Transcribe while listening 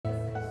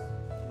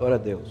Glória a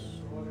Deus.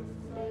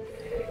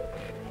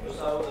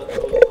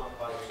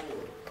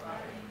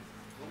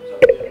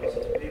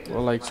 I'd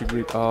like to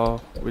greet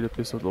all with the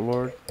peace of the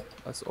Lord.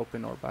 Let's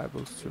open our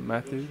Bibles to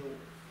Matthew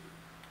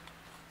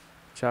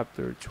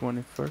chapter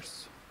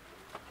 21st.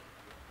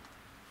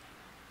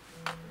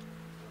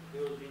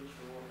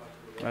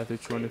 Matthew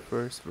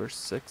 21st, verse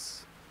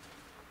 6.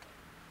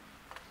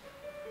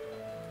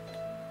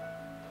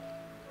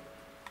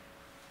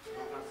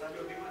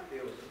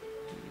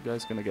 You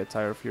guys gonna get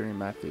tired of hearing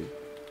Matthew.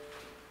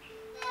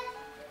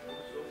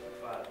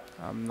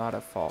 I'm not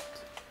at fault.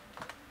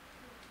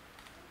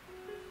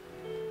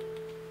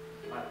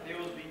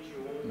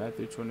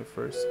 Matthew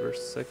 21st,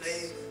 verse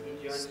 6,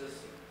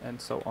 and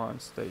so on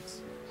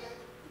states.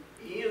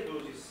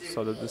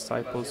 So the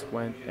disciples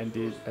went and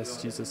did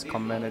as Jesus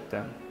commanded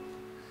them.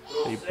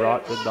 They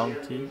brought the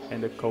donkey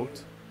and the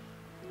coat,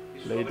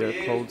 laid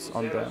their clothes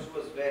on them,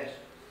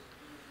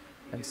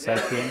 and set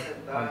him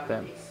on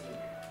them.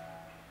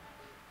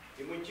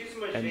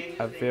 And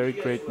a very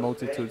great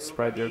multitude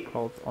spread their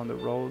clothes on the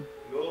road.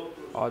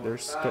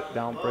 Others cut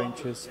down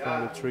branches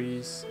from the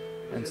trees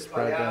and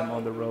spread them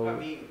on the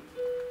road.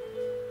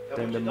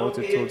 Then the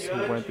multitudes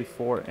who went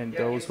before and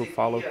those who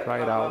followed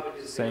cried out,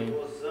 saying,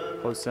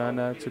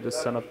 Hosanna to the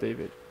Son of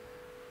David.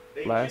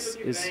 Blessed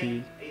is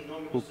he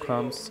who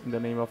comes in the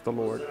name of the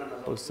Lord.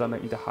 Hosanna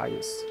in the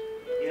highest.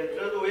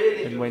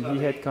 And when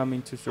he had come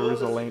into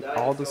Jerusalem,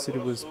 all the city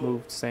was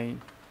moved,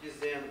 saying,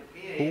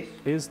 Who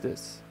is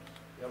this?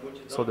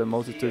 So the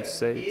multitude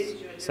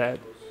said,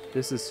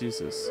 This is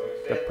Jesus,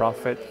 the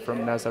prophet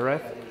from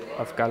Nazareth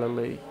of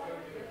Galilee.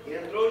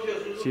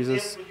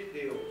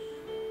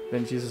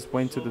 Then Jesus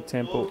went to the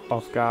temple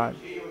of God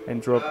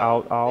and drove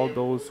out all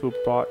those who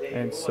bought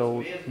and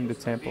sold in the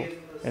temple,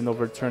 and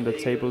overturned the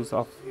tables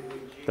of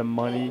the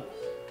money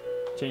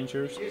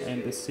changers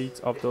and the seats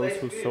of those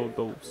who sold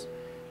those.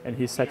 And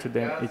he said to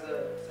them,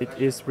 It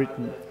is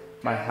written,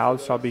 My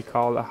house shall be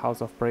called a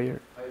house of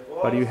prayer,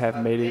 but you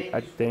have made it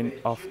a den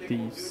of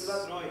thieves.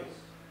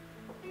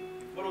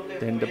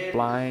 Then the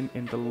blind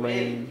and the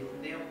lame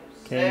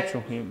came to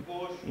him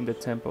in the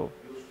temple,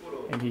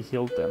 and he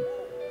healed them.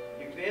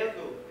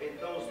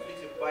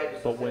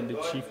 But when the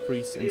chief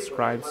priests and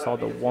scribes saw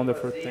the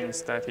wonderful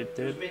things that he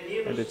did,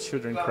 and the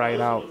children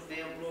cried out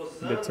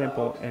in the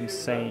temple and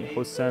saying,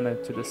 Hosanna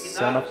to the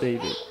Son of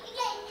David,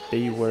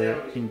 they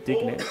were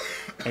indignant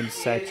and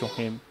said to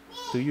him,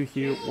 Do you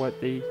hear what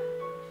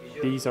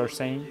these are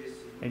saying?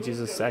 And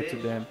Jesus said to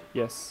them,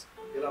 Yes.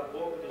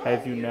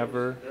 Have you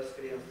never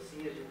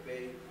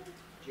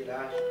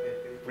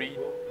read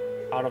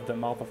out of the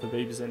mouth of the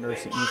babies and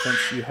nursing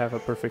infants you have a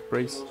perfect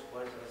praise?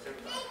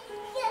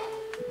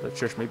 The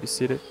church may be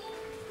seated.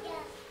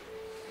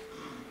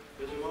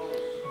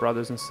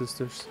 Brothers and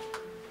sisters,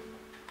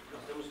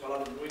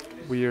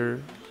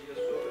 we're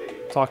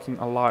talking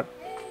a lot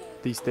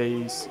these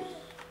days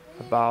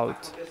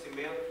about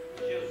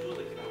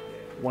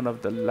one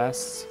of the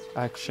last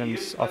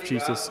actions of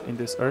Jesus in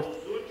this earth,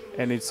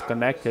 and it's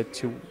connected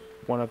to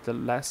one of the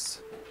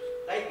last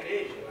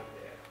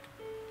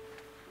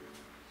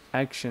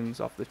actions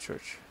of the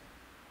church.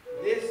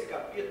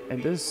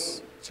 In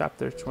this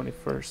chapter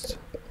 21st,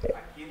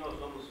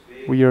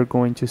 we are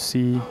going to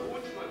see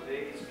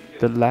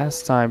the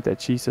last time that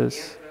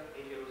Jesus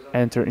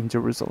entered in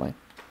Jerusalem.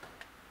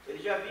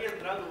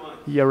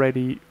 He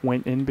already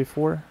went in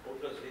before,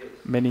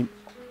 many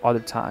other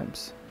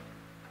times.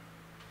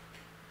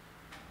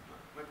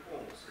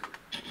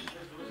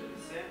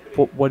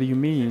 But what do you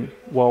mean?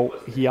 Well,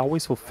 he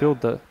always fulfilled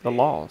the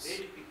laws.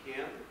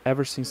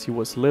 Ever since he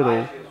was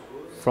little,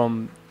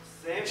 from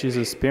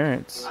Jesus'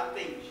 parents,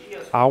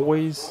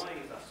 always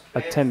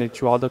attended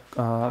to all the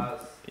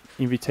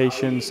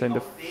invitations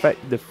and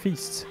the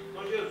feasts,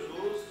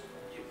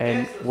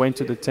 and went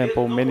to the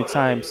temple many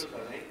times.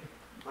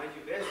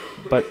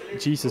 But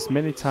Jesus,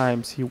 many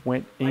times, he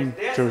went in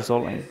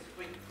Jerusalem.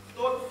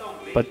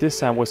 But this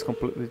time was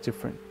completely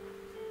different,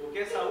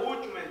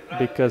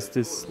 because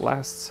this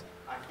last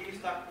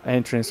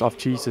entrance of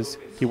Jesus,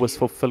 he was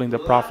fulfilling the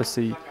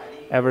prophecy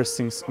ever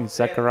since in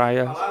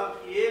Zechariah,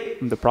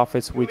 the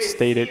prophets, which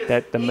stated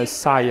that the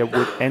Messiah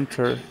would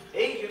enter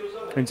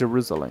in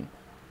Jerusalem.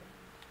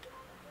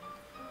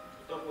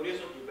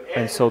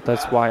 And so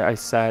that's why I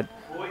said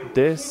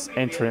this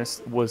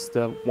entrance was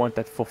the one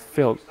that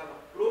fulfilled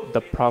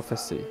the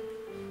prophecy.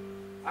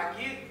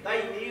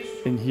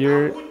 And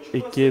here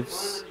it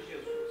gives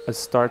a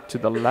start to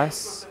the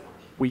last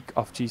week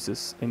of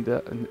Jesus in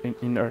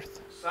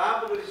earth.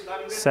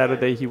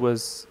 Saturday he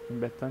was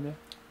in Bethany.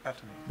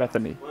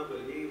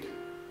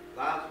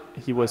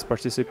 He was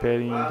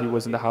participating. He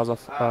was in the house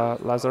of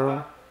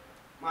Lazarus,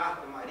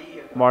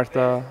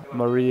 Martha,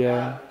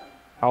 Maria,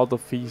 all the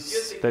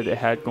feasts that they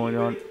had going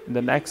on. And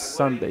the next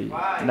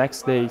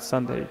day,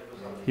 Sunday,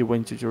 he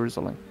went to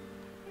Jerusalem.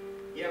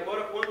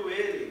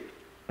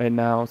 And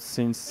now,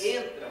 since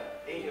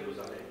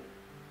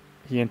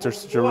he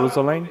enters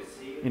Jerusalem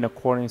in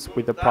accordance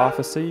with the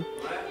prophecy,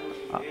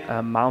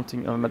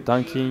 mounting on a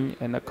donkey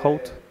and a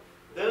coat,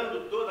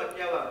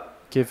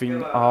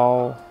 giving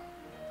all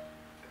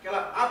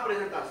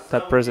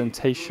that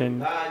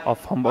presentation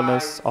of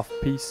humbleness, of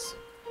peace.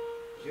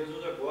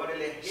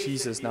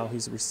 Jesus now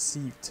he's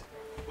received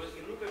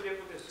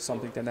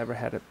something that never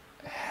had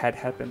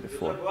happened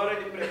before.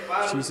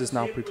 Jesus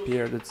now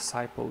prepared the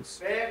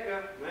disciples.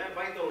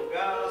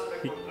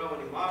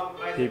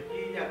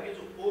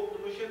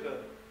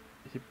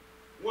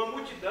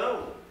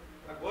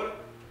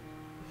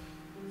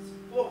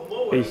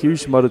 A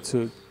huge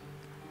multitude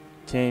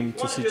came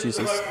to see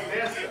Jesus,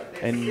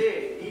 and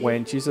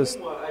when Jesus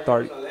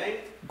started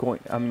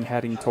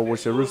heading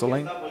towards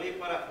Jerusalem,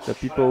 the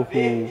people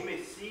who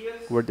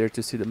were there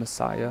to see the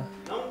Messiah,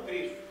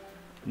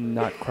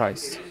 not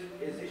Christ,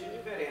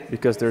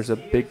 because there's a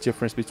big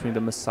difference between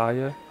the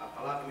Messiah.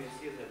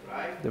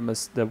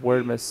 The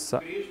word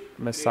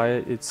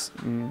Messiah, it's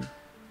in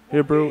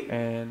Hebrew,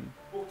 and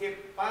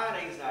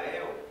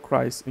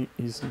Christ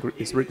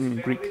is written in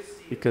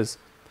Greek, because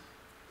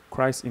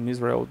Christ in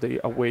Israel, they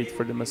await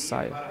for the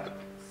Messiah,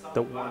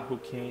 the one who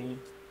came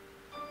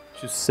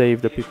to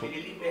save the people,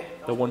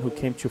 the one who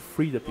came to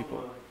free the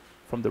people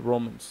from the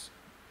Romans.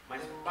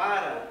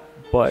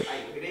 But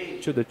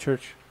to the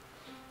church,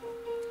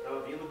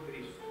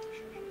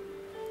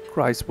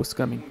 Christ was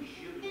coming,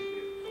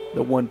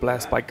 the one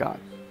blessed by God.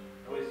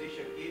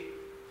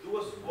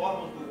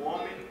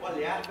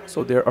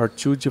 So there are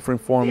two different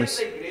forms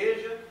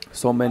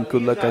so men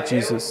could look at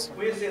Jesus.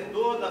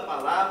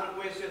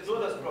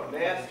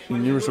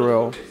 In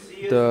Israel,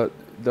 the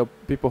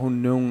people who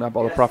knew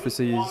about the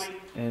prophecies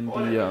and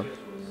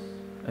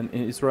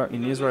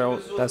in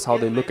Israel, that's how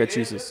they look at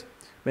Jesus.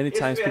 Many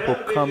times people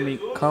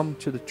come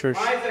to the church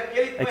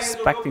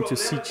expecting to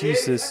see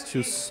Jesus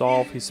to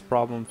solve his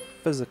problem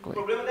physically,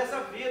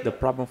 the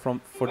problem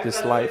for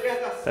this life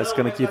that's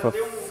going to give a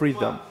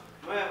freedom.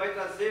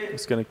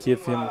 It's going to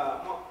give him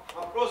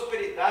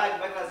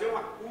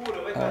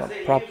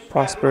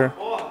prosper,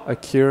 a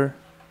cure.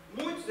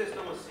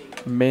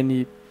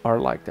 Many are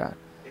like that,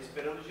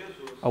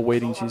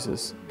 awaiting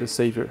Jesus, the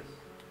Savior,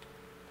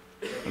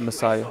 the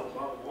Messiah,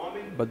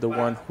 but the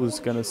one who's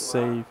going to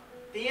save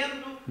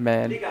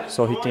man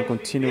so he can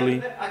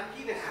continually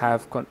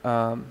have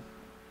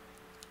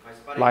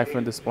life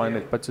on this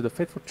planet. But to the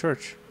faithful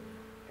church,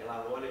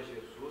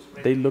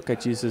 they look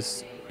at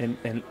Jesus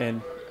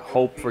and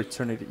hope for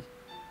eternity.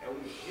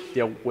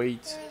 They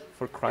await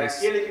for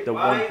Christ, the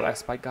one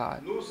blessed by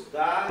God,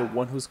 the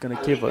one who's going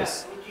to give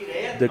us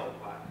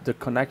the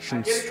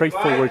connection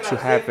straightforward to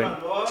heaven,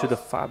 to the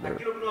Father.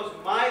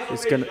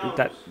 It's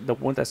the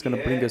one that's going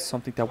to bring us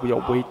something that we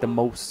await the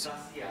most,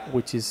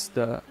 which is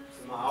the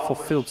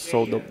fulfilled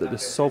soul, the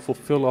soul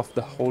fulfilled of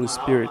the Holy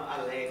Spirit,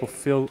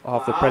 fulfilled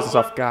of the presence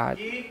of God,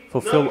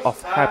 fulfilled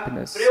of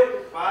happiness,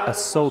 a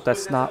soul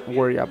that's not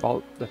worried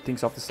about the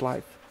things of this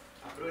life.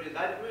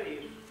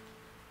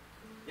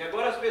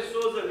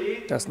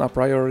 That's not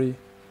priority.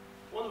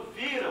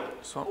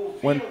 So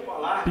when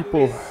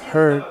people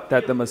heard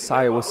that the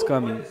Messiah was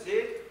coming,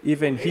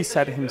 even he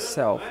said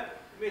himself,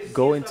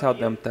 go and tell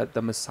them that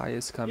the Messiah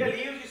is coming.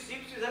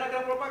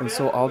 And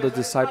so all the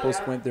disciples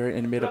went there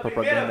and made a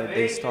propaganda.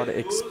 They started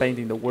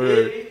expanding the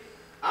word,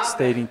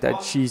 stating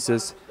that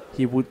Jesus,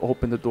 he would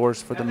open the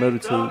doors for the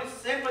multitude.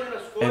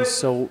 And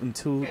so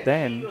until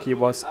then, he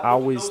was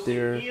always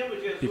there.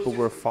 People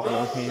were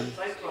following him.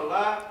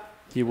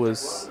 He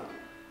was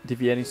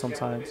deviating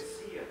sometimes.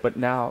 But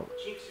now,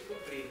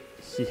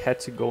 he had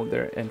to go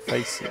there and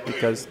face it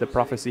because the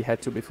prophecy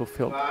had to be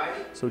fulfilled.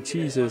 So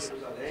Jesus,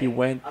 he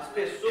went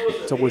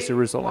towards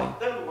Jerusalem.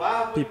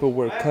 People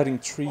were cutting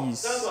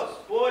trees,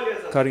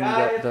 cutting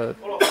the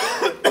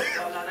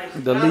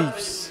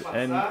leaves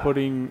and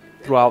putting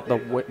throughout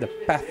the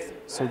path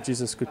so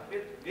Jesus could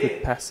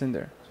pass in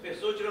there.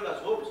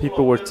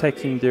 People were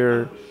taking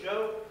their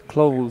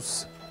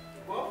clothes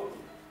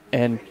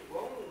and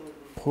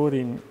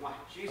putting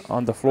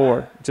on the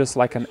floor just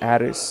like an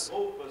artist.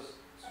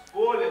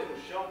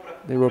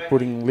 They were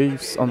putting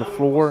leaves on the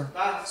floor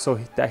so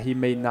that he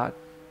may not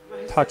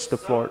touch the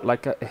floor,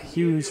 like a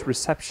huge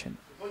reception,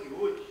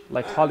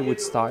 like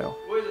Hollywood style,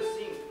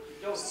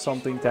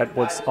 something that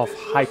was of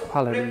high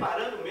quality.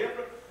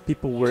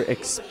 People were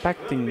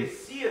expecting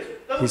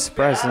his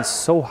presence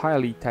so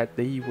highly that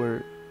they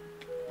were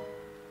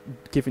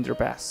giving their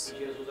best.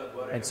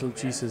 And so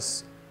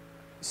Jesus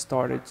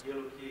started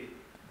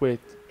with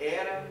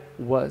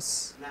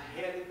was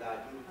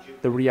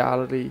the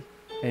reality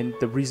and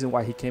the reason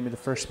why he came in the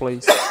first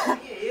place.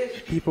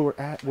 People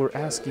were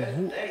asking,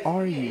 who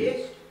are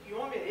you?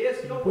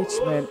 Which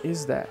man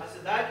is that?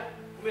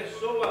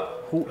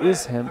 Who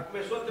is him?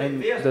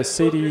 And the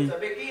city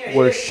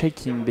were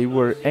shaking, they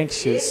were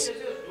anxious,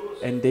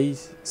 and they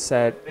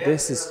said,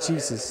 this is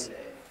Jesus,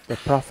 the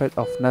prophet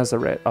of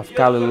Nazareth, of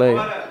Galilee.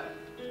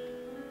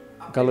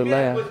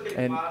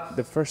 And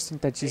the first thing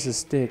that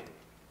Jesus did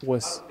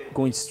was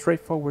going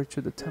straight forward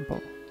to the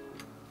temple.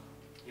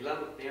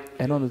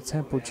 And on the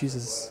temple,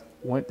 Jesus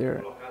went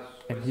there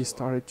and he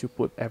started to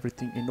put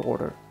everything in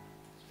order.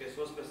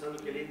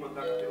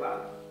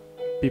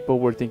 People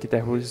were thinking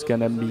that he was going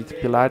to meet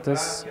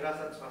Pilatus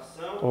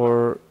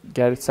or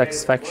get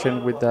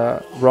satisfaction with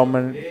the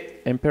Roman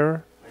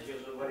emperor.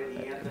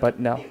 But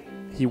no,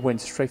 he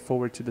went straight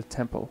forward to the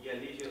temple.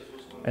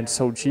 And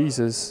so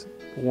Jesus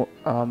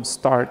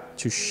start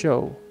to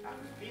show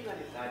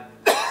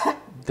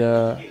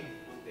the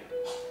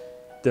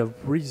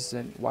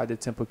reason why the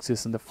temple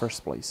exists in the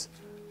first place,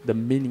 the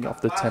meaning of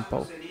the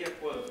temple.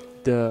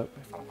 The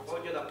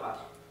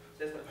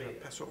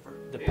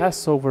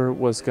Passover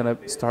was gonna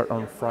start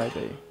on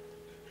Friday,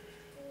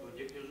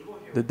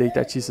 the day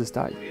that Jesus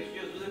died.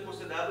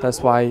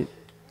 That's why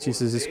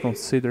Jesus is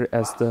considered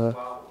as the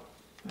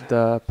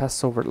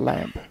Passover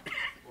lamb,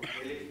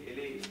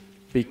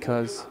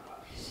 because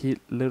he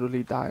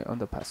literally died on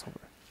the Passover.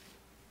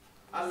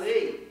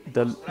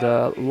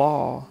 The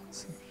law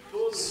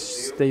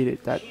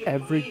stated that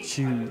every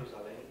Jew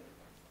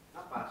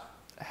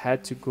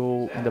had to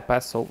go in the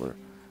Passover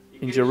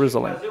in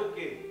Jerusalem,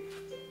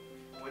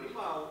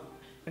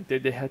 and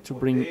they had to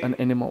bring an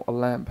animal, a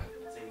lamb,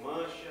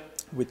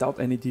 without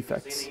any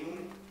defects,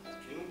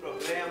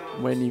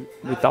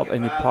 without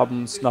any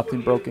problems,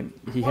 nothing broken.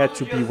 He had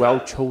to be well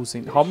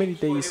chosen. How many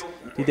days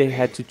did they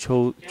had to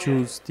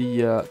choose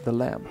the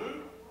lamb?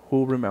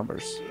 Who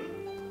remembers?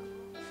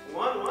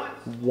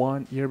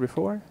 1 year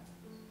before?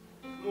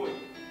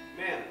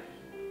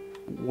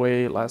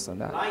 Way less than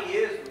that.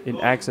 In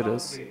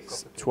Exodus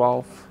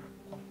 12,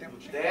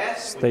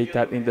 state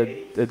that in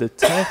the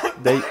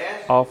 10th day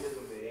of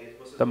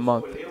the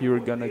month, you're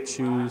gonna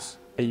choose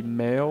a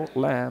male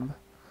lamb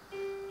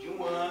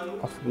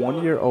of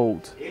 1 year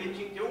old.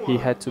 He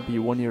had to be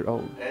 1 year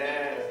old.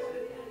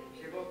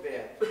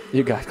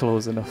 You got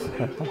close enough.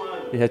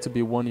 He had to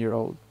be 1 year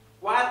old.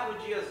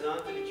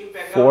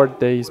 4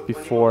 days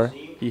before,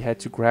 he had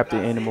to grab the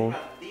animal,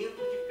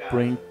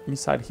 bring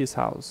inside his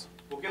house.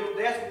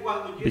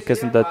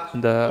 Because in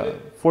the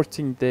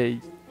 14th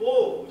day,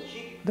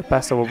 the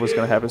Passover was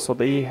going to happen. So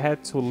they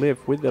had to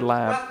live with the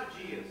lamb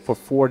for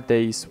 4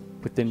 days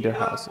within their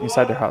house,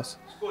 inside their house.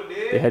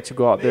 They had to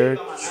go out there,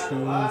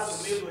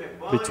 choose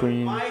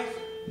between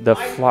the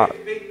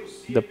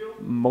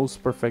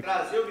most perfect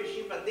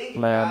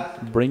lamb,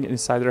 bring it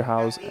inside their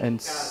house,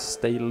 and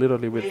stay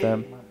literally with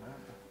them,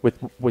 with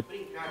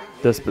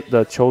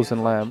the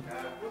chosen lamb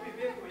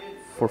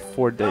for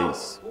 4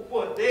 days.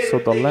 So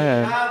the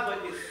lamb,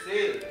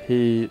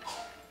 he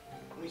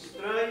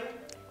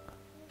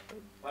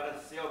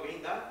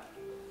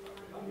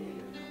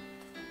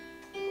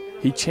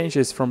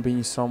changes from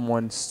being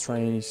someone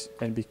strange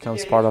and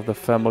becomes part of the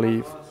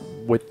family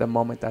with the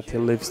moment that he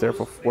lives there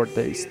for 4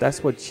 days.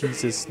 That's what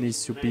Jesus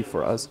needs to be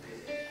for us.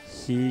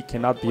 He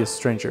cannot be a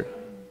stranger.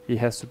 He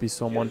has to be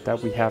someone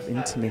that we have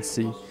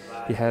intimacy.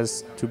 He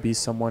has to be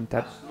someone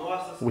that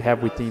we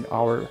have within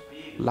our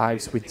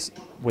lives,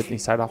 with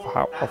inside of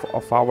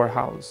our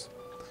house.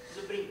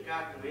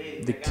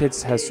 The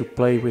kids has to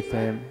play with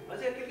him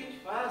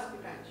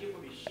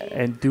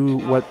and do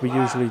what we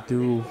usually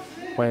do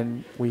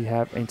when we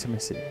have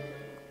intimacy.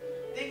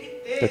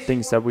 The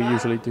things that we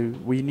usually do.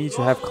 We need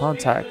to have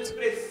contact.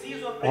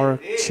 Our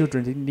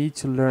children, they need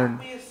to learn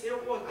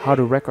how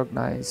to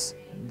recognize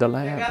the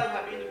lamb,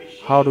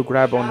 how to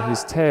grab on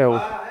his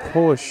tail,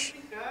 push,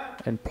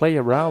 and play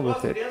around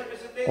with it.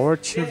 Our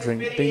children,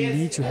 they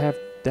need to have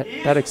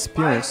that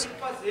experience.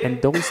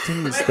 And those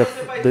things,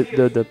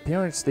 the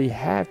parents, they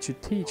have to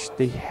teach.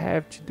 They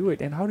have to do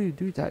it. And how do you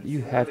do that?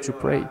 You have to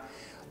pray.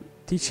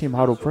 Teach him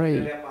how to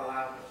pray.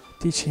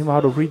 Teach him how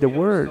to read the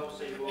Word.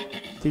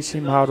 Teach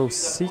him how to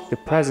seek the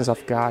presence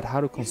of God, how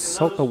to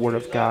consult the Word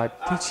of God.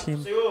 Teach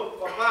him,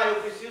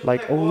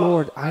 like, oh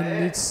Lord, I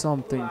need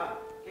something.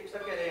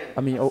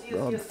 I mean,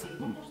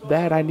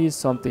 Dad, I need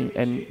something.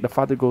 And the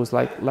father goes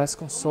like, let's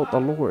consult the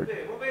Lord.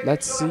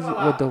 Let's see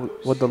what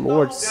the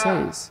Lord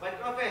says.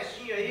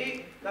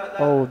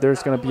 Oh,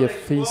 there's going to be a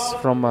feast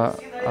from a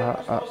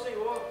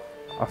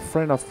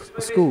friend of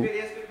school.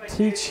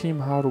 Teach him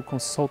how to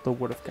consult the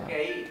Word of God.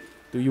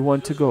 Do you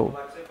want to go?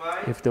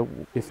 If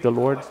the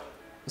Lord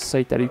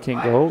say that you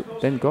can go,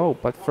 then go.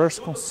 But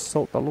first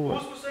consult the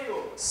Lord.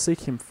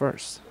 Seek him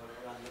first.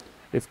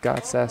 If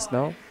God says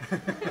no,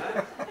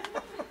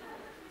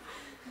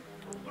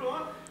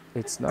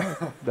 it's no,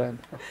 then.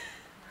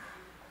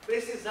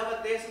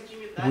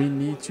 We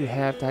need to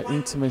have that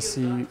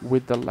intimacy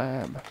with the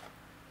Lamb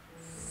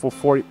for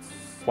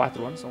 44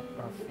 anos.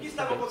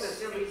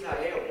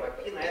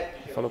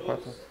 Falou 4.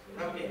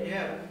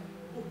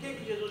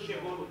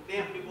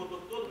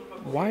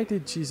 Why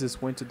did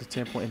Jesus went to the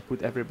temple and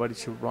put everybody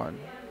to run?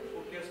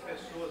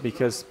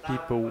 Because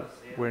people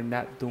were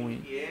not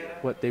doing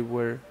what they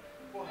were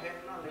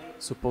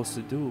supposed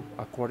to do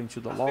according to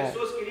the law.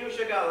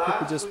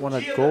 People just want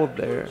to go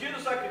there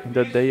in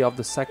the day of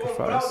the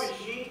sacrifice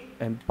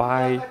and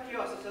buy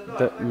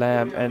the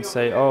lamb and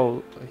say,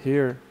 oh,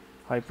 here,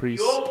 high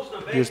priest,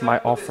 here's my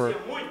offer.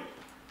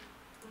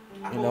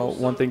 You know,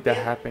 one thing that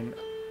happened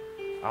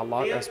a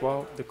lot as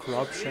well, the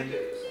corruption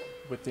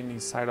within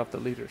inside of the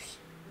leaders.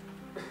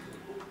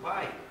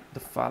 The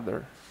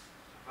father,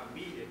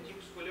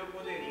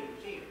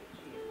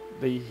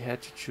 they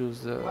had to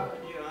choose the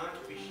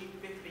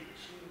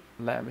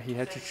lamb. He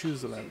had to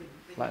choose the lamb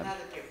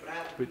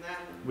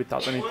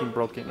without anything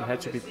broken. It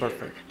had to be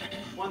perfect.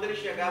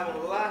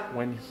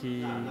 when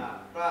he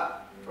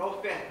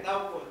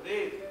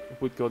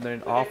would go there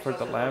and offer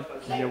the lamb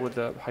near where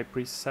the high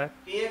priest sat,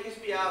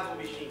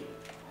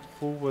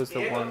 who was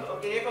the one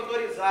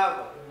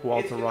who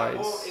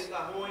authorized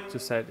to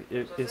say,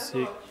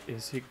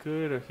 is he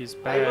good or he's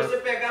bad?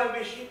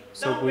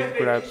 So we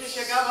grab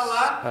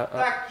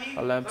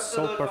a lamb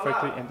so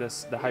perfectly, and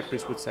the high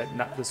priest would say,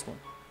 not this one.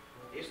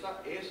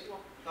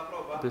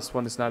 This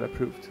one is not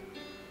approved.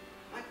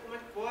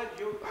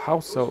 How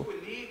so?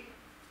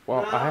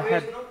 Well, I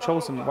had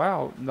chosen,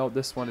 wow, no,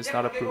 this one is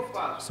not approved.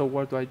 So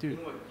what do I do?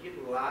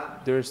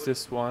 There's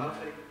this one,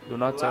 do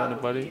not tell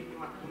anybody,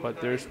 but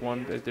there's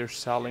one that they're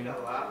selling.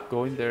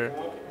 Go in there,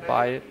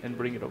 buy it, and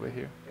bring it over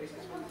here.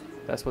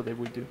 That's what they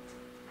would do.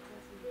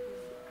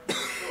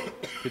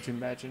 Could you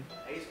imagine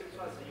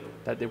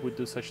that they would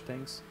do such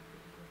things?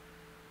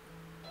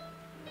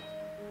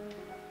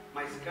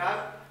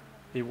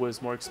 It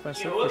was more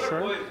expensive for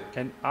sure,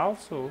 and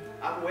also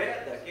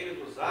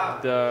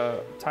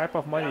the type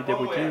of money they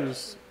would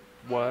use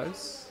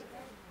was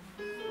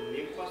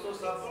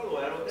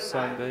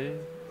Sunday.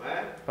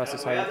 Pastor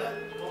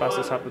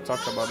Sapo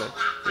talked about it.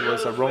 It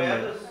was a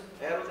Roman.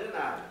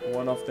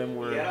 One of them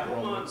were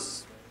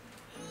Romans.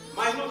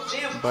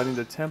 But in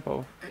the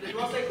temple,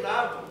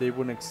 they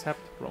wouldn't accept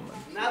Romans.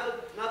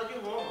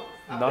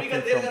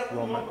 Nothing from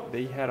Roman.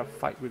 They had a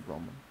fight with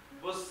Roman.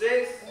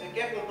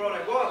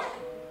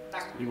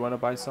 You want to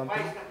buy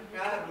something?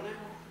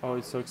 Oh,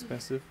 it's so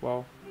expensive.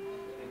 Well,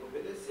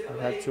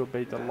 I have to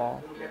obey the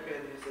law.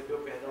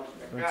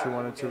 Don't you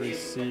want to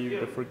receive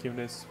the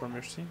forgiveness from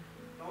your sin?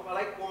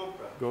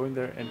 Go in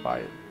there and buy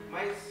it.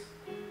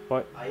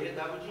 But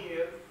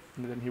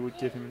and then he would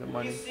give him the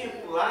money.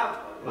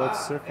 What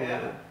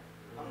circulated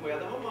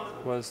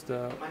was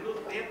the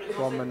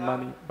Roman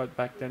money, but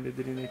back then they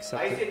didn't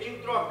accept it.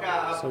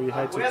 So you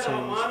had to change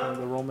from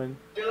the Roman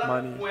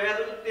money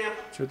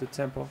to the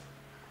temple,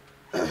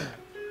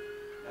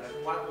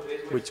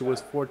 which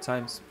was 4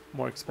 times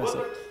more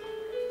expensive.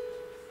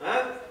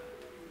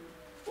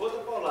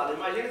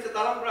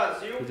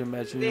 Could you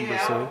imagine in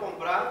Brazil,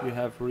 you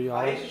have real,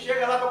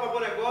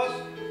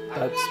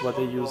 that's what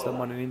they use the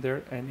money in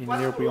there, and in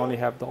here we only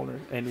have dollar,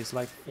 and it's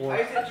like 4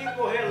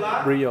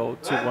 real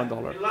to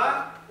 $1.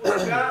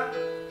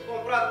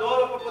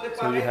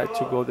 So you had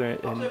to go there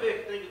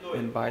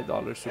and buy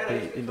dollars to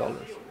pay in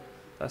dollars.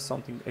 That's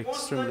something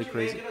extremely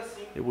crazy.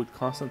 They would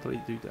constantly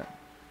do that.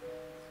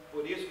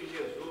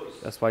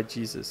 That's why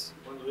Jesus,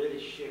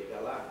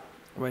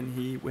 when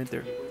he went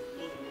there,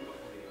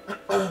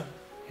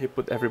 he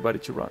put everybody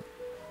to run.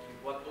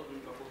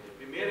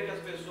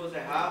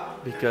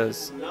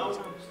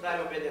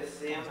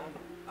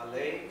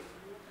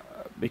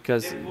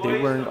 Because they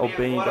weren't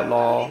obeying the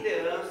law,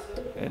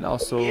 and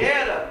also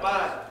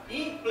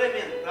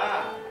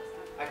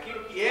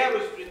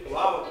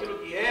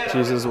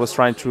Jesus was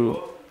trying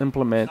to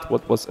implement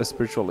what was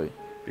spiritually,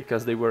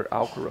 because they were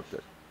all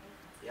corrupted.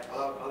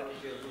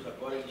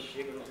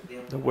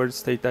 The words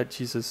state that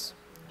Jesus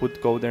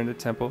would go there in the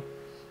temple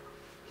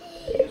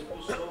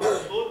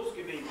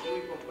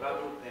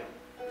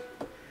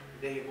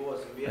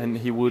and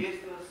he would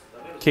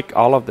kick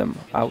all of them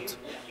out.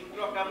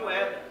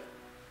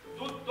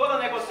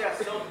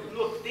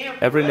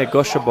 Every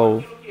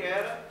negotiable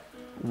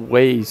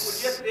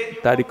ways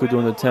that he could do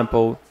in the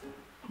temple,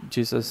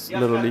 Jesus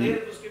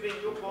literally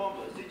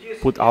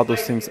put all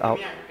those things out.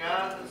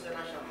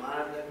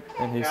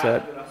 And he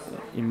said,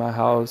 in my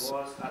house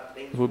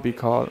it will be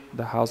called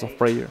the house of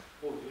prayer,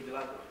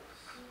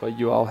 but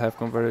you all have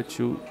converted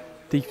to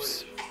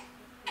thieves.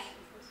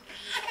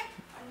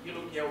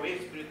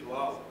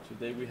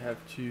 Today we have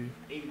to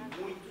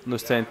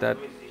understand that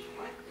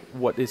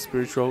what is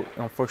spiritual,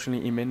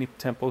 unfortunately, in many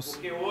temples,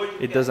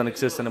 it doesn't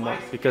exist anymore.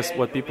 Because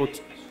what people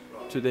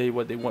today,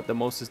 what they want the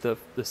most is the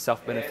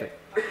self-benefit,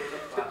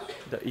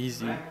 the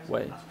easy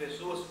way.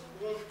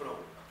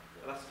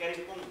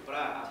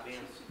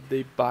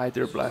 They buy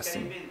their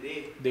blessing.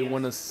 They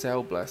want to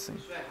sell blessing.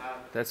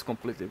 That's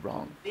completely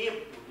wrong.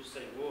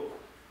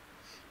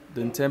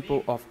 The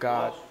temple of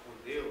God,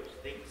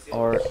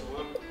 or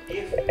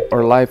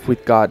life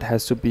with God,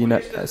 has to be in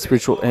a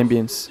spiritual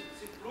ambience.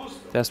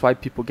 That's why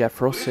people get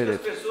frustrated,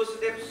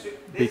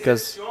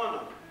 because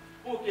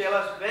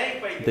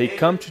they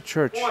come to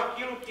church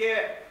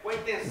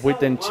with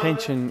the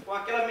intention,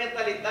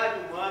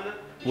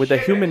 with a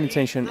human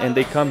intention, and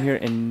they come here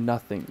and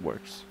nothing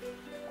works.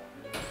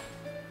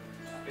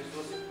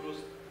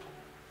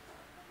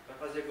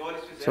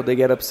 So they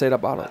get upset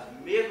about it.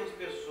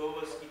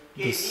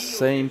 The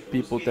same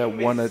people that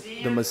wanted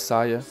the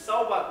Messiah,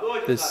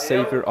 the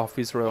Savior of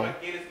Israel,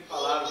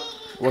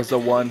 was the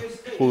one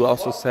who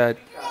also said,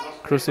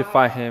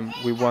 crucify him,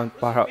 we want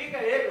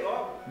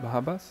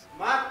Barabbas?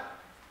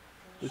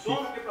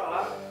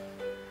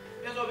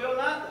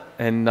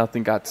 And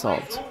nothing got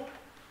solved.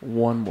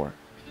 One more.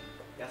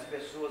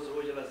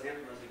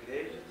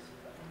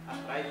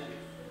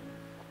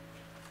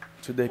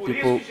 Today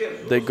people,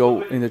 they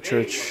go in the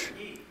church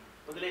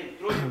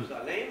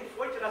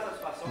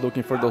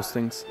looking for those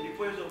things.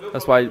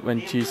 That's why when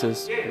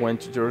Jesus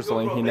went to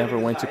Jerusalem, he never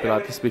went to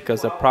Pilatus,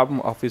 because the problem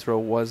of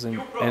Israel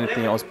wasn't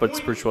anything else but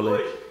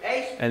spiritually.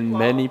 And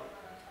many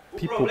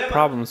people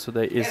problems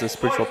today is the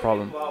spiritual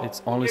problem.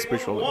 It's only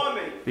spiritually.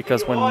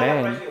 Because when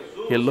man,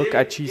 he look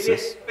at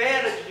Jesus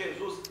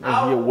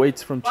and he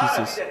awaits from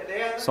Jesus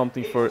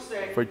something for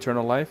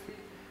eternal life,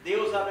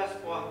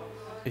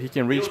 he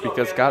can reach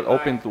because God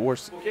opened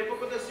doors.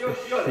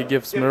 He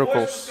gives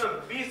miracles.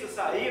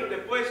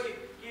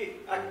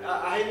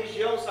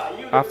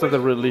 After the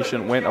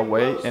religion went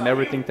away and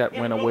everything that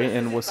went away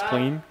and was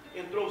clean,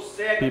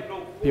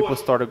 people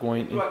started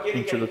going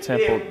into the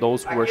temple.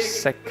 Those who were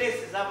sick,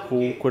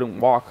 who couldn't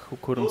walk, who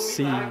couldn't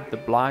see, the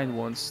blind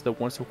ones, the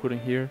ones who couldn't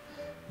hear,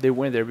 they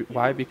went there.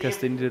 Why? Because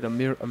they needed a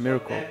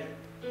miracle.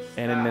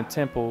 And in the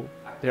temple,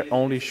 there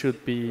only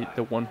should be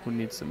the one who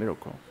needs a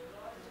miracle.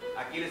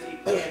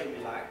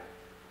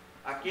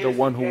 The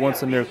one who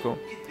wants a miracle,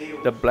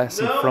 the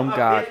blessing from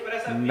God,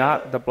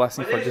 not the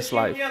blessing for this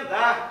life.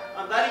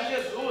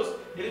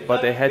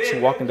 But they had to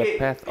walk in the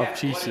path of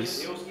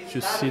Jesus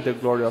to see the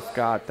glory of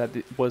God that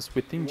it was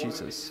within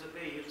Jesus.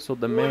 So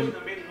the man,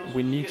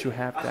 we need to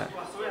have that.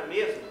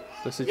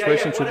 The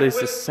situation today is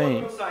the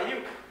same.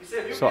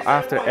 So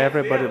after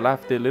everybody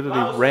left, they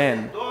literally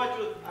ran.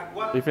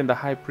 Even the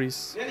high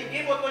priest,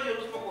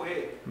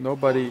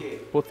 nobody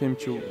put him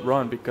to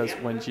run, because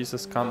when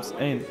Jesus comes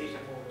in,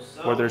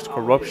 where there's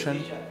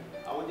corruption,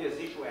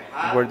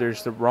 where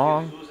there's the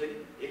wrong,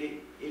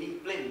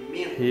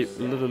 he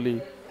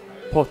literally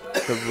put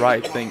the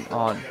right thing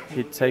on.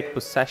 He take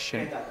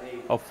possession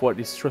of what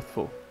is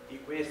truthful.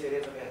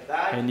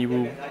 And you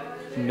will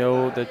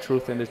know the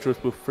truth, and the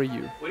truth will free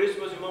you.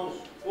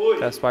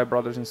 That's why,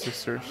 brothers and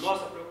sisters,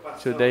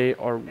 today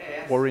our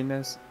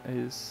worriness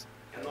is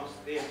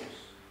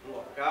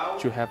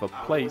to have a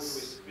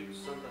place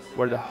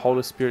where the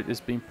Holy Spirit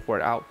is being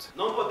poured out.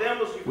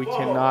 We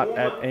cannot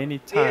at any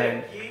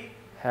time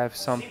have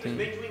something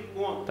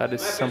that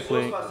is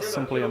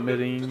simply a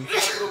meeting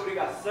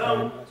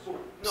and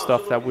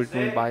stuff that we're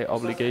doing by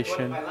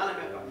obligation.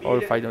 Or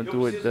if I don't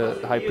do it, the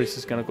high priest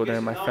is going to go there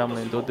in my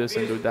family and do this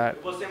and do that,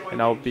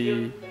 and I'll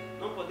be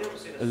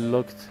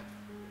looked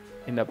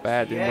in a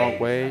bad and wrong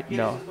way.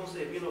 No.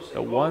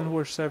 The one who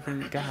are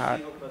serving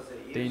God,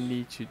 they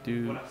need to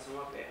do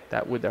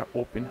that with their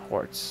open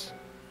hearts,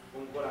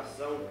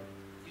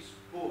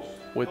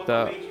 with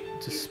the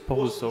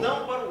disposal,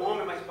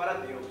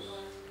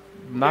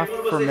 not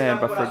for man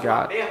but for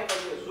God.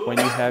 When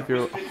you have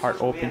your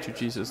heart open to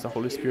Jesus, the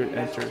Holy Spirit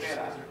enters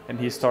and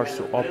he starts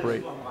to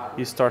operate.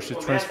 He starts to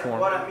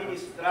transform.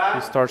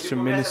 He starts to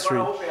ministry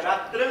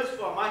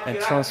and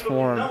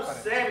transform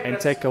and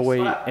take away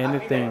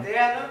anything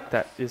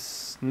that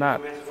is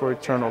not for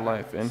eternal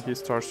life, and he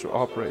starts to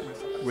operate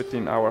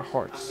within our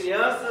hearts.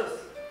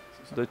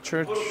 The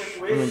church,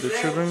 the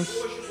children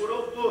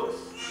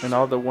and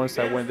all the ones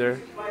that went there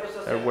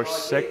that were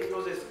sick,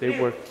 they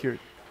were cured.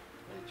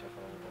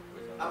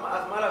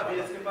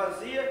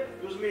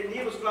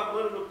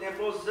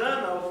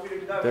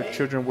 The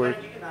children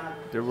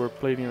were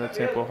pleading in the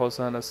temple,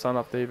 Hosanna, Son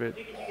of David.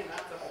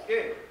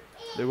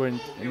 They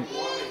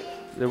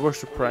were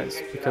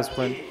surprised, because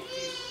when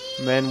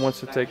man wants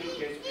to take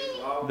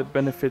the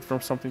benefit from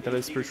something that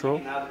is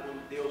spiritual,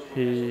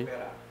 he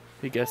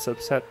gets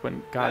upset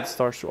when God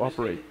starts to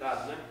operate,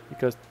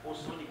 because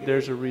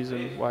there's a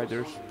reason why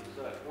there's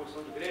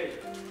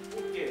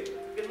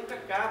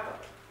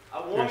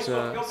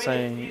a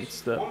saying,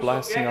 it's the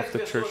blessing of the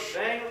church.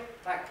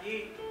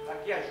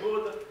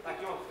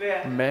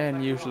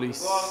 Man usually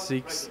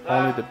seeks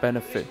only the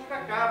benefit.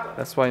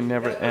 That's why it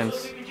never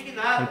ends,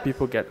 and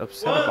people get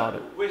upset about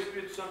it.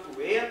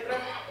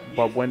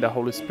 But when the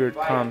Holy Spirit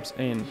comes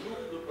in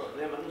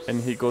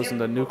and he goes in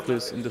the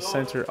nucleus, in the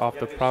center of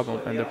the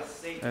problem,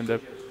 and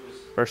the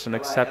person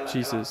accepts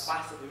Jesus,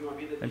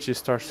 and she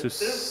starts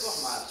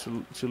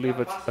to live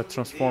a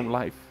transformed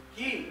life,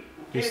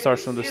 he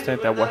starts to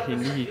understand that what he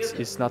needs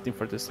is nothing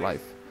for this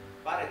life,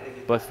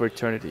 but for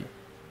eternity.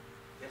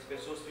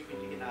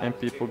 And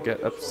people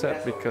get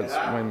upset, because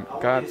when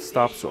God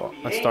starts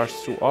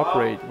to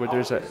operate, where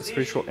there's a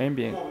spiritual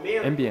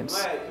ambience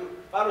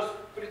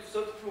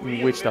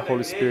in which the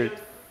Holy Spirit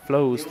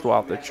flows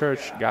throughout the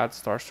church, God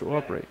starts to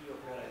operate.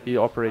 He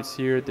operates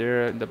here,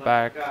 there, in the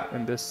back,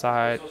 on this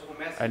side,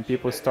 and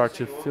people start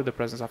to feel the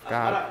presence of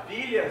God.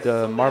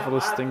 The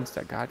marvelous things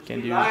that God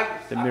can do,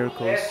 the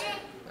miracles,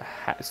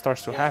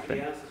 starts to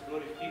happen,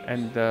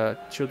 and the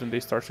children, they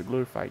start to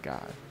glorify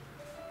God.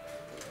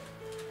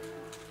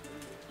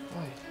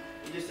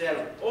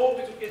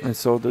 And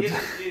so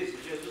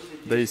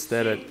they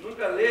stated,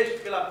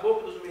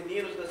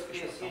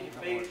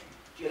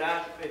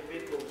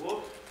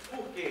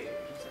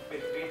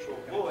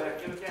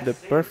 the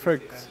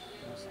perfect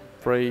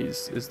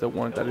praise is the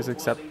one that is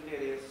accepted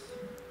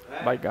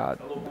by God.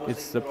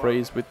 It's the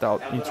praise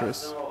without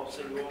interest,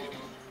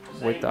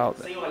 without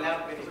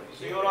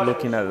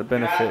looking at the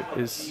benefit.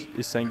 Is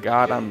saying,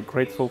 God, I'm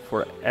grateful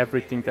for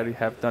everything that you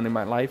have done in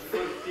my life.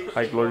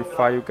 I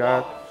glorify you,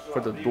 God, for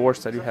the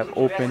doors that you have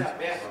opened,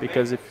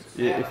 because if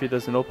it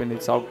doesn't open,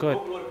 it's all good.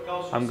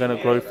 I'm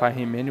gonna glorify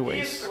Him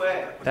anyways.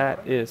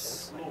 That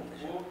is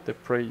the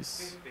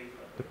praise,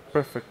 the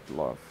perfect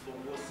love,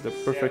 the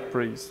perfect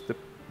praise,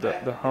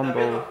 the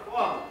humble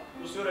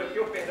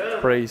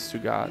praise to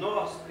God.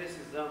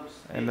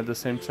 And at the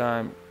same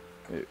time,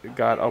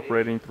 God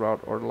operating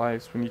throughout our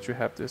lives, we need to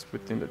have this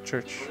within the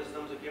church.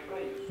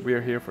 We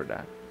are here for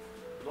that.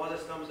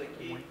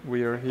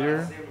 We are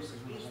here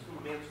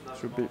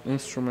to be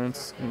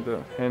instruments in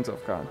the hands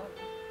of God.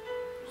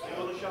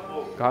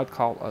 God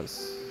called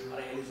us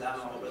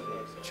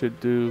to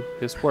do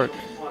His work.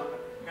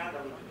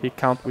 He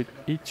counts with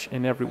each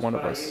and every one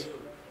of us.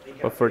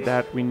 But for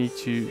that, we need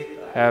to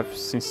have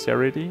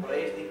sincerity.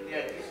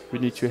 We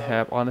need to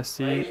have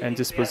honesty and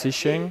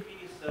disposition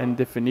and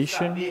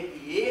definition,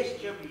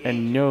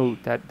 and know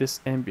that this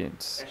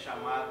ambience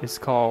is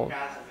called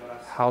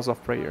house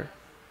of prayer.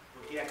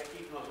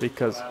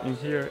 Because in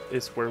here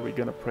is where we're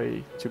gonna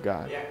pray to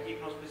God.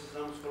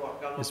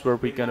 It's where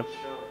we're gonna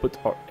put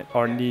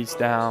our knees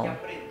down,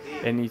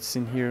 and it's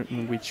in here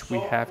in which we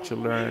have to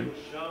learn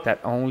that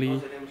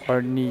only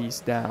our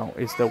knees down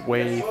is the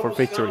way for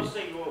victory.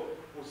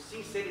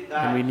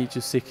 And we need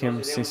to seek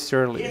Him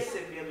sincerely,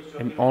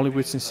 and only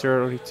with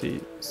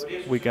sincerity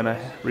we're gonna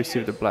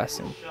receive the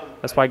blessing.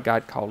 That's why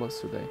God called us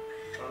today,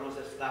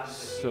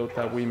 so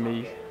that we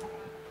may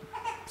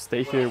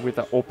stay here with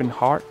an open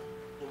heart,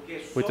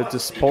 with a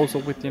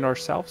disposal within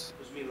ourselves,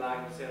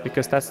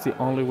 because that's the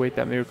only way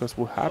that miracles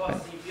will happen.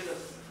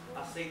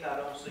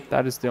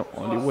 That is the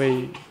only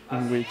way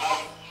in which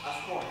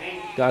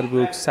God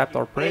will accept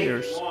our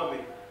prayers,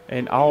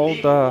 and all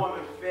the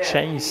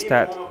chains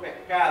that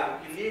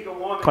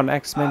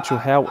connects man to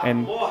hell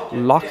and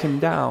lock him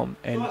down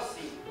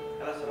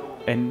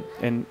and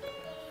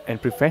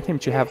prevent him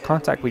to have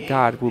contact with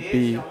God will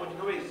be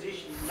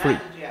free,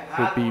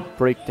 will be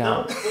break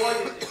down.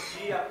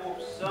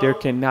 There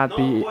cannot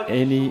be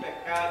any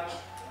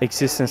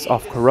existence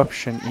of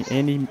corruption in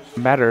any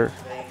matter,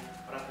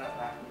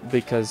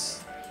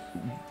 because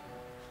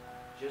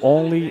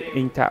only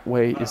in that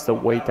way is the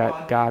way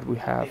that God will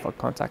have a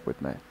contact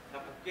with man.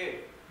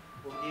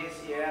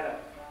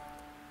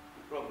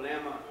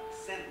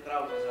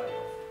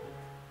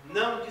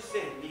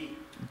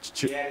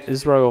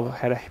 Israel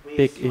had a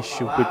big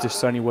issue with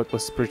discerning what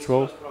was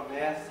spiritual,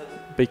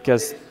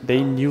 because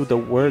they knew the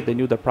word, they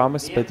knew the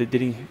promise, but they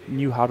didn't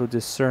knew how to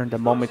discern the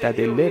moment that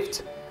they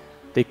lived.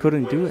 They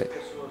couldn't do it.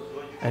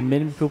 And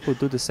many people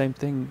do the same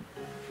thing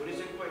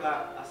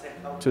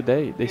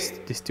today. They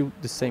still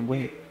the same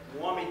way.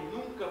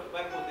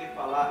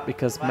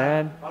 Because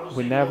man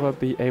will never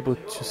be able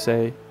to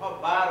say,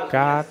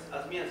 God,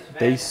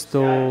 they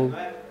stole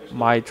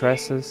my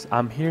dresses.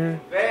 I'm here.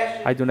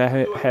 I do not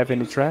have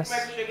any dress.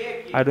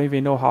 I don't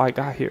even know how I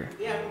got here.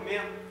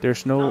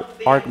 There's no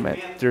argument.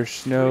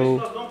 There's no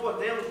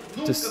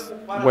just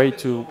way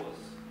to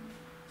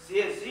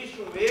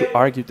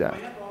argue that.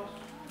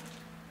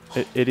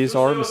 It is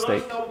our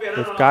mistake.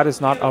 If God is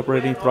not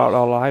operating throughout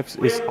our lives,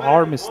 it's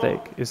our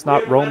mistake. It's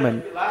not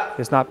Roman.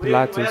 It's not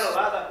Pilatus.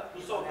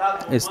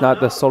 It's not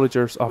the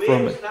soldiers of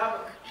Roman.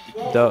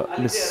 The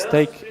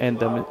mistake and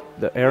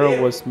the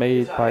error was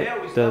made by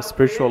the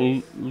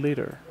spiritual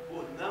leader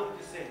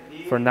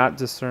for not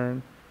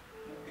discern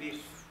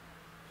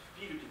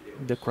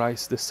the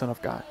Christ, the Son of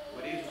God.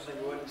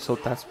 So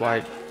that's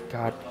why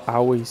God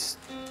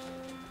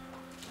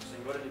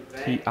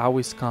He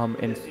always come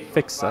and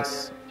fix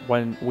us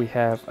when we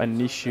have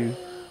an issue,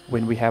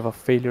 when we have a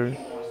failure.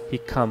 He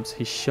comes,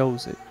 He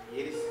shows it,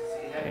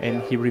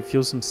 and He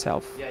reveals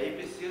Himself.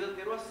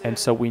 And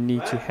so we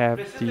need to have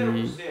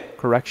the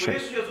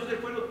correction.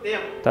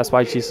 That's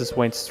why Jesus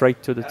went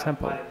straight to the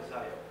temple,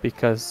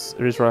 because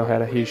Israel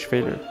had a huge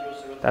failure.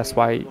 That's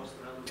why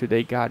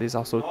today God is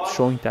also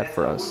showing that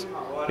for us,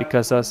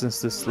 because us in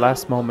this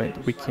last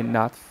moment we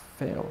cannot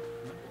fail,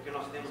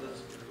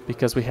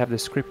 because we have the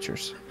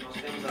scriptures.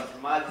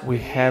 We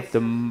have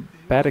the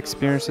bad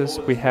experiences,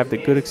 we have the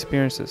good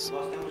experiences,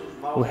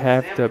 we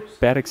have the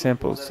bad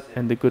examples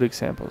and the good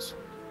examples.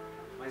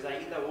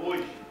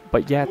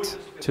 But yet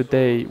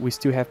today we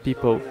still have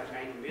people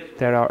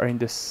that are in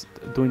this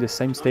doing the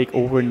same mistake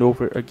over and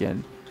over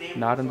again,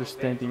 not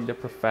understanding the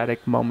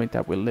prophetic moment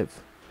that we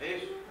live.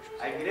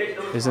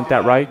 Isn't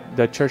that right?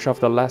 The church of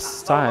the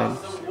last time,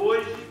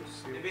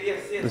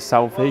 the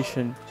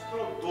salvation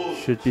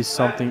should be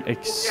something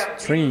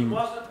extreme,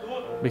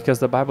 because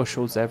the Bible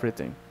shows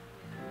everything.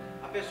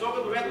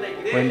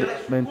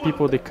 When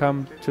people they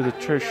come to the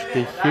church,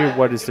 they hear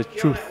what is the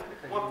truth,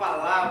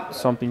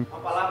 something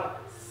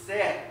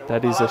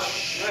that is a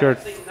shirt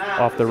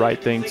of the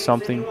right thing,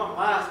 something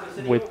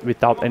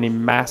without any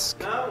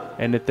mask,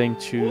 anything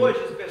to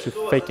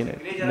faking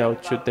it. No,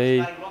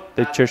 today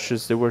the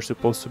churches, they were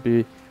supposed to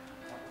be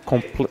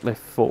completely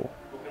full.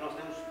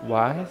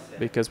 Why?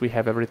 Because we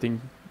have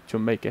everything to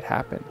make it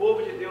happen.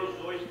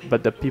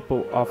 But the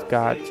people of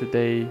God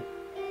today,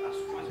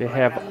 they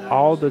have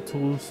all the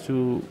tools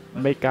to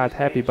make God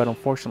happy, but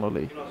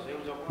unfortunately,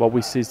 what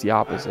we see is the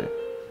opposite.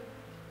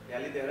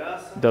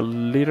 The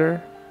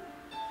leaders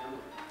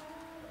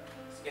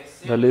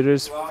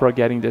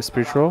forgetting the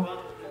spiritual,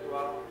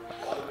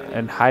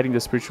 and hiding the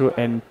spiritual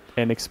and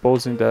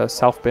exposing the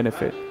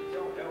self-benefit.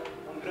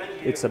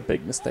 It's a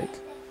big mistake.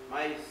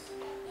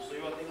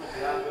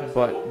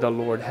 But the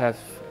Lord has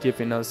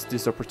given us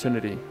this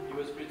opportunity,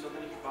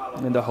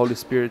 and the Holy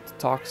Spirit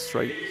talks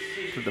straight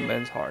to the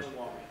man's heart,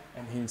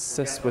 and He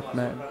insists with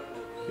man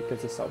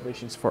because the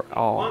salvation is for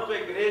all.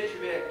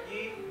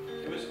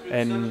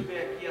 And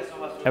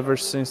ever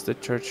since the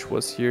church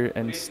was here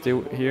and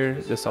still here,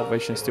 the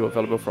salvation is still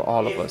available for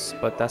all of us.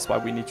 But that's why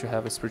we need to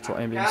have a spiritual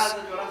ambience,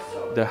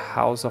 the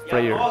house of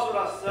prayer.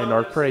 And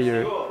our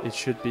prayer, it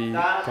should be,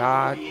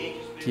 God,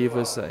 give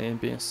us an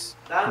ambience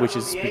which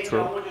is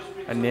spiritual,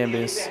 an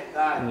ambience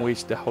in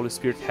which the Holy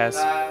Spirit has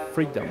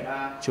freedom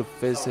to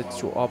visit,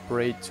 to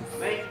operate,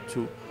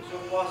 to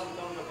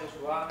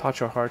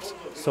touch our hearts.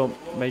 So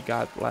may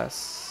God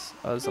bless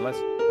us.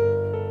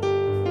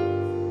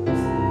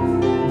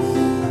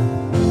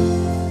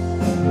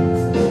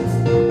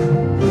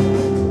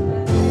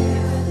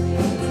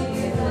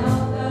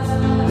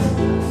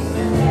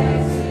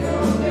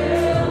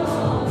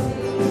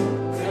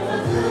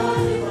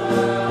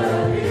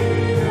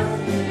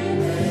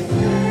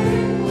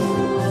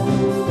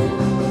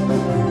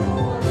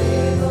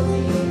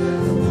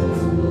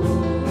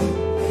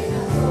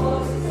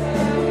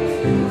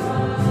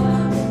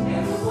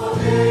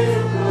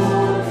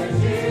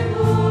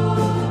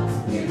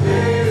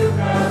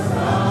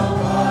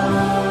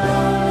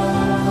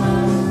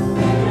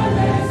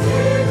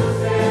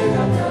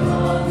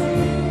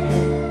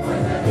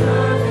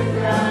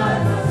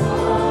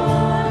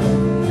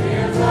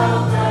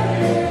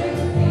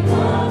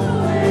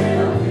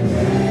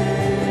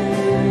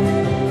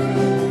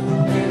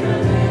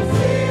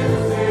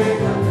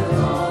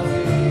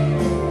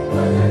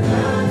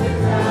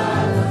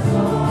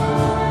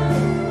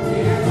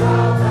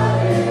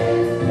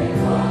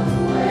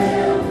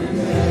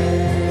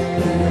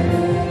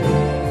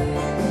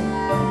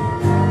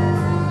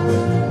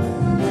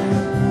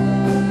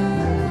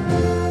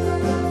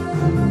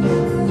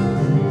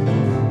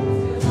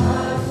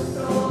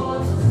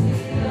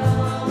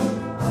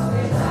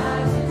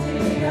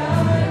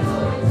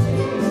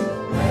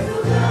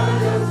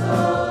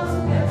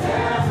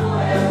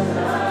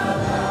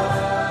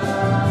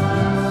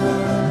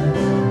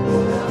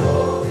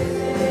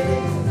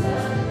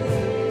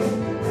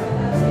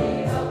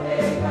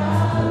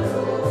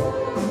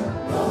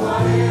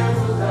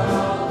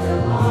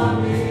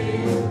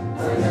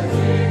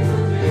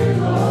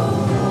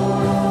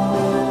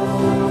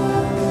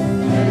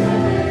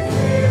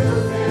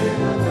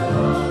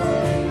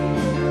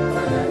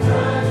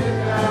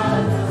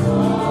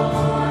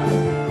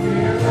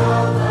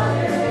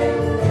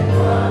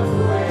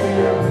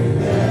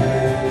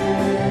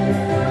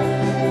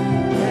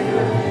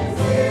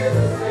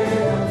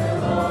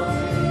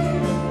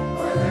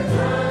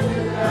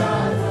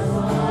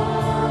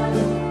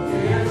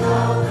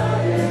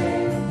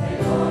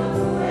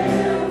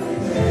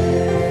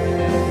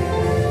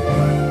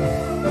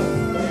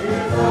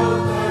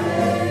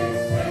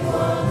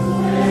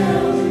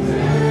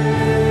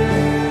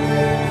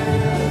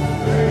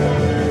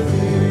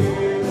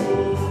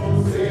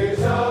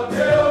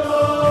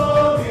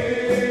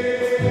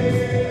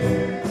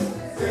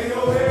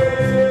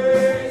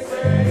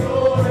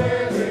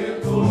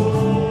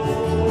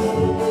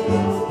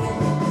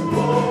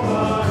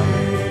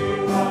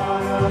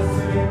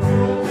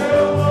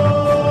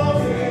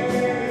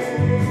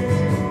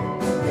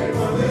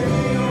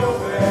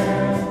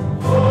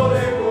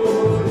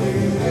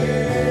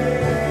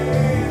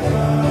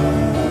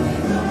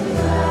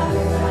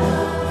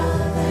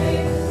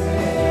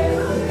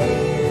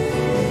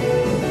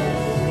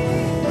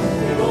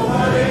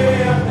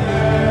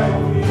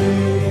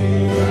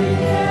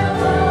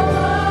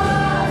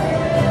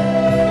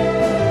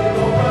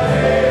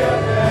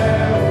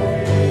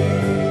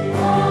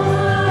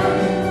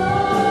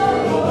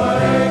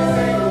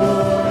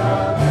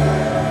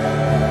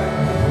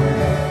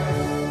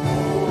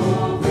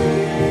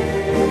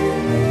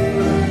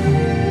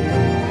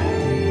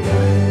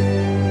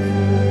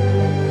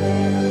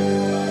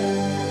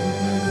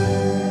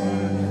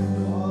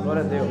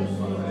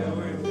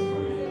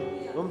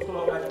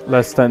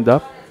 Let's stand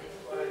up.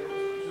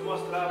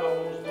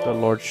 The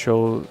Lord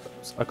showed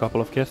a couple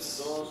of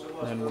gifts,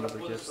 and one of the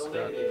gifts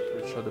that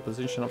will show the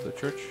position of the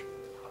church,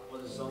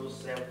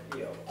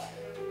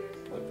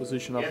 the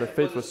position of the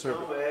faithful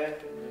servant.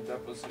 And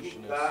that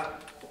position is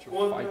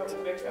to fight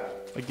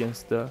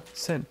against the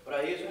sin.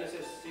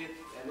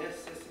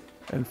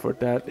 And for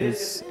that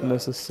is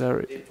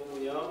necessary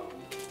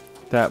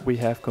that we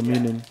have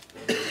communion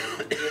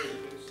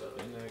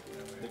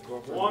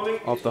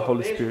of the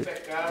Holy Spirit,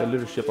 the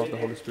leadership of the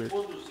Holy Spirit.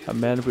 A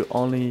man will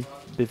only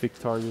be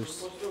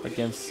victorious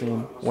against sin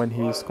when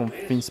he is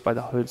convinced by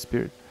the Holy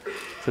Spirit.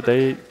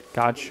 Today,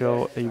 God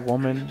showed a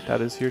woman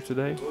that is here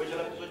today,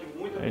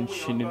 and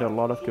she needed a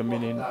lot of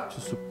communion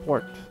to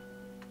support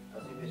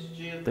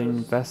the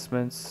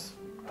investments,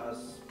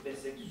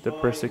 the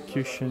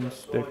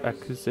persecutions, the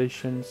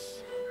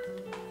accusations,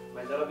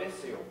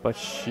 but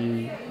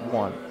she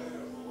won.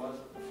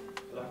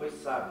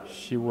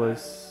 She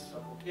was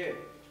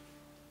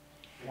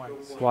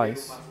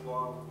twice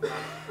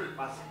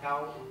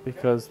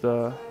because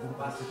the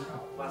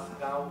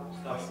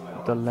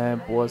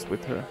lamb was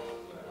with her.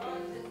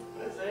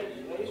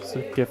 It's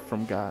a gift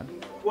from God.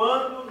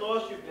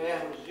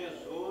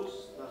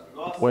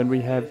 When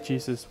we have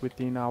Jesus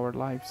within our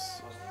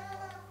lives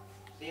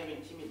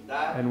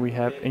and we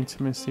have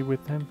intimacy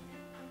with Him,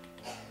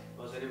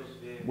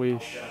 we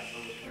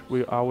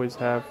always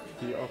have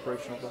the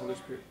operation of the Holy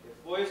Spirit.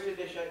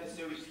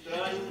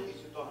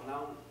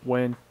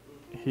 When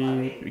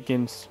He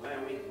begins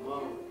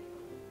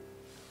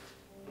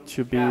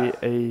to be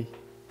a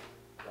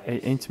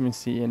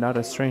intimacy and not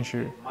a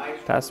stranger,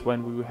 that's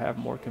when we will have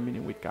more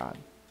communion with God.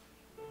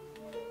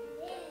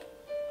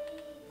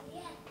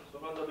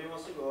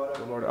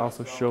 The Lord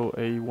also showed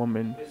a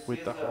woman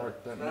with the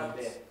heart that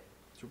needs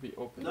to be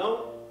open,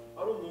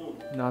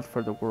 not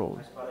for the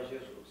world,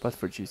 but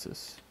for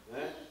Jesus.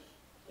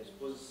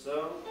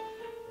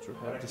 To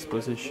have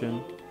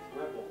disposition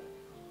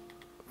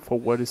for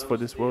what is for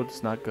this world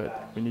is not good.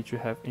 We need to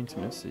have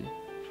intimacy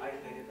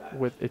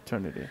with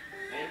eternity.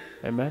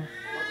 Amen.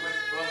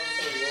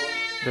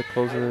 The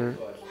closer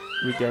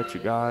we get to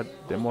God,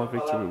 the more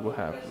victory we will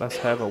have. Let's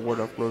have a word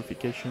of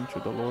glorification to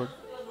the Lord.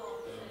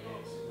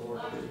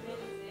 Lord, we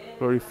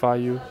glorify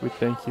you. We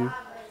thank you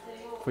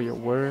for your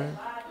word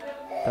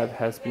that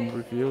has been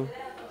revealed,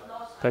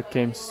 that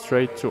came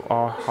straight to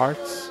our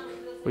hearts.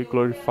 We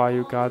glorify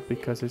you, God,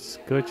 because it's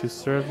good to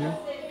serve you,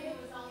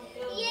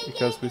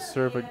 because we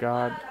serve a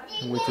God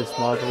in which is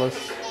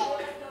marvelous,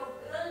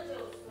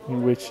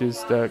 in which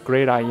is the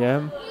great I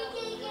am.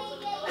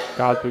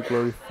 God, we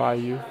glorify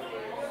you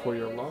for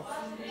your love.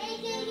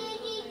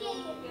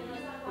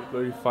 We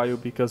glorify you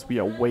because we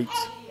await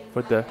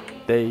for the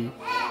day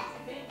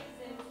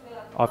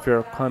of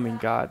your coming,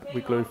 God.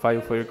 We glorify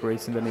you for your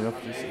grace in the name of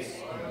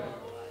Jesus.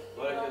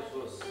 Amen.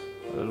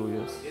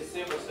 Hallelujah.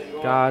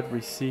 God,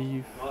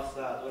 receive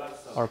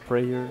our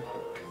prayer,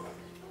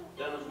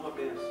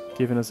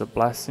 giving us a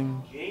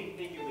blessing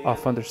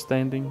of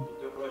understanding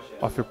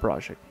of your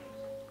project.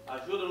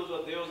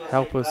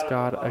 Help us,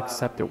 God,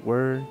 accept your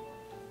word.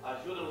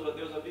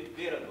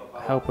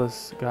 Help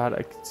us,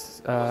 God,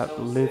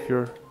 live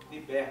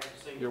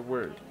your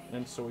word,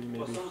 and so we may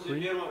be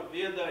free,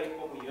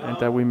 and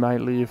that we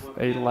might live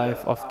a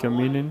life of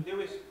communion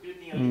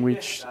in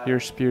which your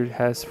Spirit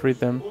has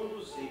freedom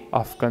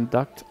of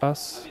conduct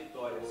us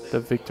the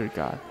victory,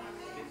 God.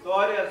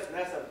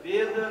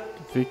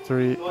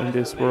 Victory in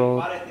this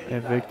world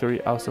and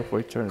victory also for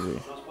eternity.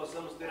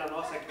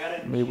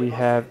 May we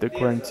have the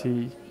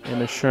guarantee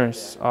and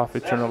assurance of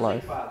eternal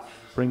life.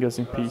 Bring us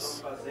in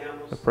peace.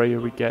 The prayer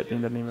we get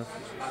in the name of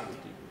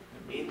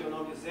Jesus.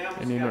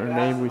 And in your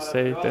name we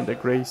say that the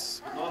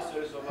grace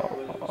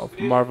of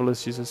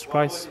marvelous Jesus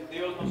Christ,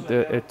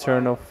 the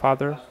eternal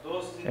Father,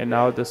 and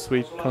now the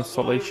sweet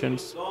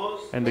consolations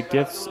and the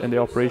gifts and the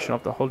operation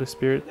of the Holy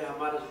Spirit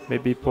may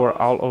be poured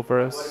all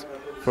over us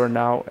for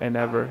now and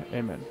ever.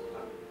 Amen.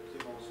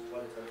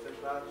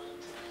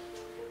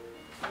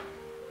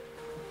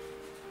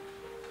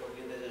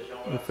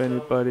 If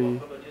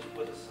anybody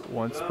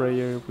wants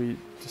prayer, we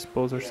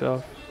dispose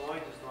ourselves.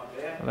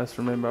 And let's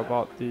remember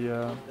about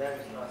the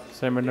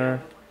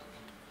seminar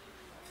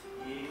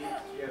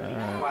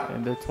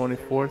and the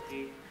 24th.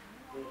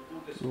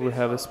 We will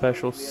have a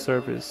special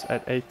service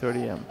at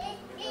 8:30 a.m.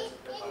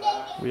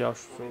 We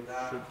also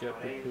should get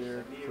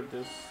prepared for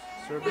this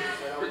service.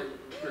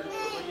 This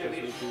will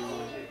be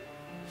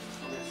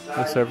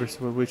the service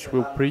in which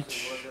we'll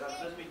preach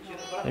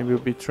and will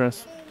be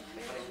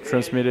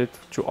transmitted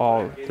to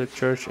all the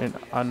church and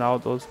all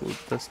those who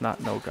does not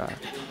know God.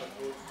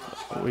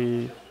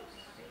 We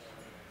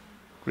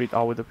greet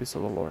all with the peace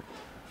of the Lord.